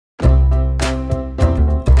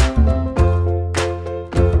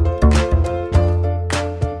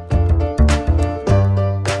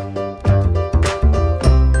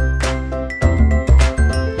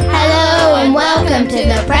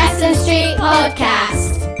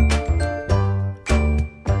podcast.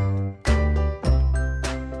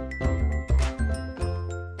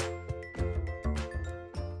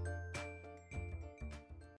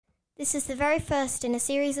 This is the very first in a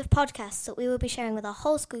series of podcasts that we will be sharing with our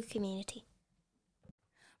whole school community.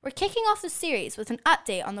 We're kicking off the series with an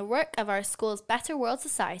update on the work of our school's Better World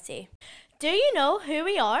Society. Do you know who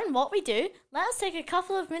we are and what we do? Let us take a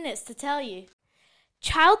couple of minutes to tell you.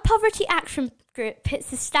 Child Poverty Action Group puts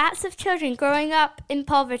the stats of children growing up in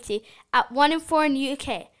poverty at 1 in 4 in the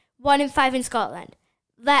UK, 1 in 5 in Scotland.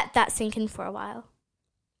 Let that sink in for a while.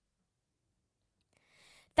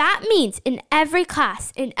 That means in every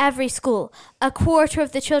class, in every school, a quarter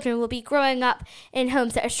of the children will be growing up in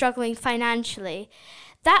homes that are struggling financially.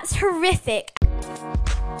 That's horrific.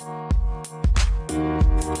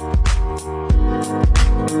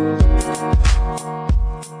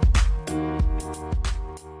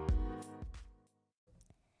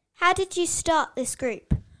 How did you start this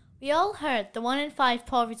group? We all heard the 1 in 5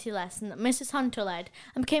 poverty lesson that Mrs. Hunter led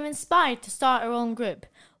and became inspired to start our own group.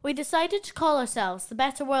 We decided to call ourselves the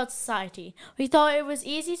Better World Society. We thought it was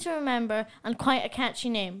easy to remember and quite a catchy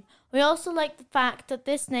name. We also like the fact that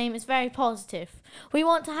this name is very positive. We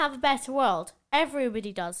want to have a better world.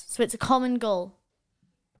 Everybody does, so it's a common goal.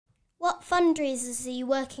 What fundraisers are you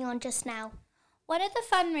working on just now? One of the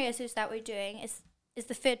fundraisers that we're doing is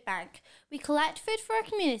the food bank. We collect food for our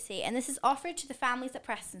community, and this is offered to the families at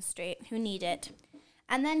Preston Street who need it,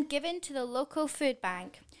 and then given to the local food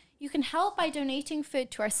bank. You can help by donating food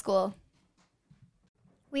to our school.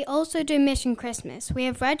 We also do Mission Christmas. We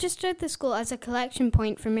have registered the school as a collection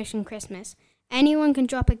point for Mission Christmas. Anyone can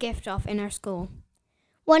drop a gift off in our school.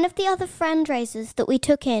 One of the other fundraisers that we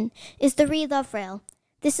took in is the Re-Love Rail.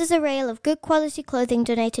 This is a rail of good quality clothing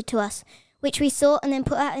donated to us, which we saw and then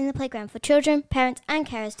put out in the playground for children, parents and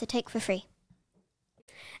carers to take for free.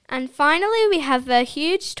 And finally, we have a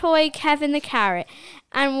huge toy, Kevin the Carrot,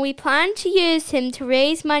 and we plan to use him to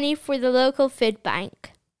raise money for the local food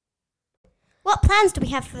bank. What plans do we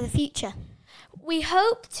have for the future? We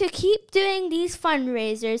hope to keep doing these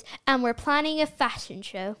fundraisers, and we're planning a fashion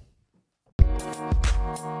show.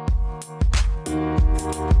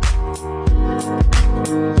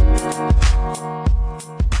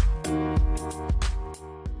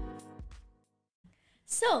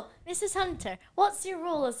 So, Mrs. Hunter, what's your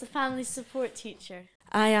role as the family support teacher?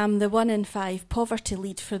 I am the 1 in 5 poverty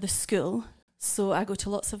lead for the school, so I go to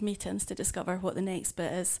lots of meetings to discover what the next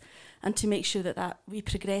bit is and to make sure that we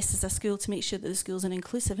progress as a school, to make sure that the school's an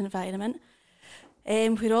inclusive environment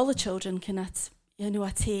where all the children can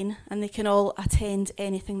attain, and they can all attend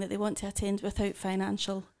anything that they want to attend without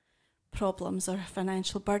financial problems or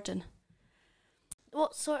financial burden.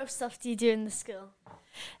 What sort of stuff do you do in the school?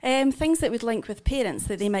 Things that would link with parents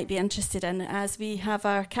that they might be interested in, as we have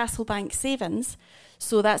our Castlebank Savings,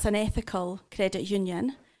 so that's an ethical credit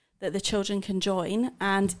union that the children can join,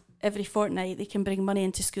 and every fortnight they can bring money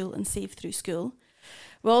into school and save through school.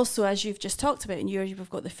 We also, as you've just talked about, we've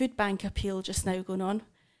got the food bank appeal just now going on,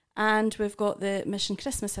 and we've got the Mission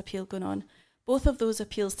Christmas appeal going on. Both of those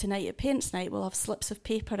appeals tonight at Parents' Night will have slips of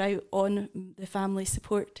paper out on the family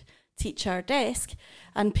support teacher desk,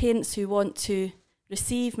 and parents who want to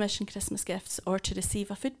receive Mission Christmas gifts or to receive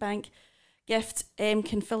a food bank gift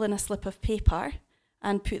can fill in a slip of paper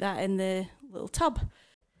and put that in the little tub.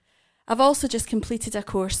 I've also just completed a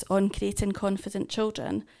course on creating confident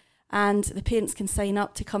children, and the parents can sign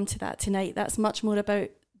up to come to that tonight. That's much more about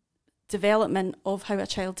development of how a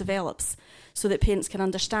child develops so that parents can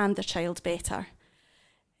understand their child better.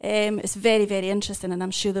 It's very, very interesting, and I'm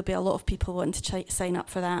sure there'll be a lot of people wanting to sign up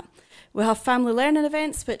for that. We have family learning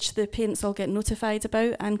events, which the parents all get notified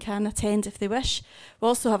about and can attend if they wish. We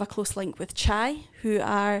also have a close link with CHAI, who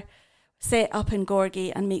are set up in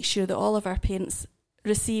Gorgie and make sure that all of our parents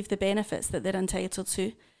receive the benefits that they're entitled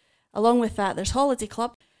to. Along with that, there's Holiday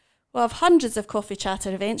Club. We'll have hundreds of coffee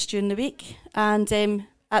chatter events during the week, and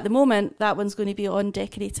at the moment, that one's going to be on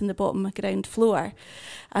decorating the bottom ground floor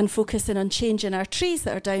and focusing on changing our trees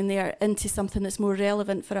that are down there into something that's more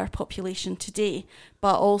relevant for our population today,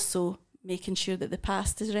 but also making sure that the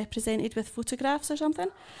past is represented with photographs or something.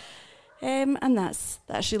 And that's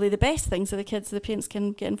really the best things that the kids, the parents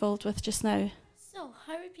can get involved with just now. So,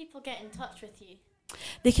 how would people get in touch with you?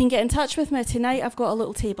 They can get in touch with me tonight. I've got a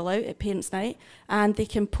little table out at Parents' Night, and they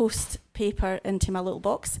can post paper into my little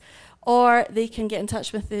box, or they can get in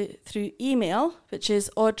touch with me through email, which is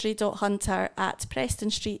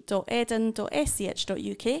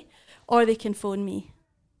audrey.hunter@prestonstreet.edin.sch.uk, or they can phone me.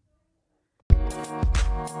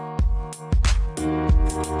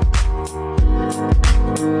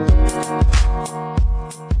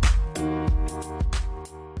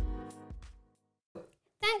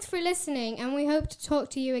 for listening, and we hope to talk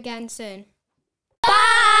to you again soon.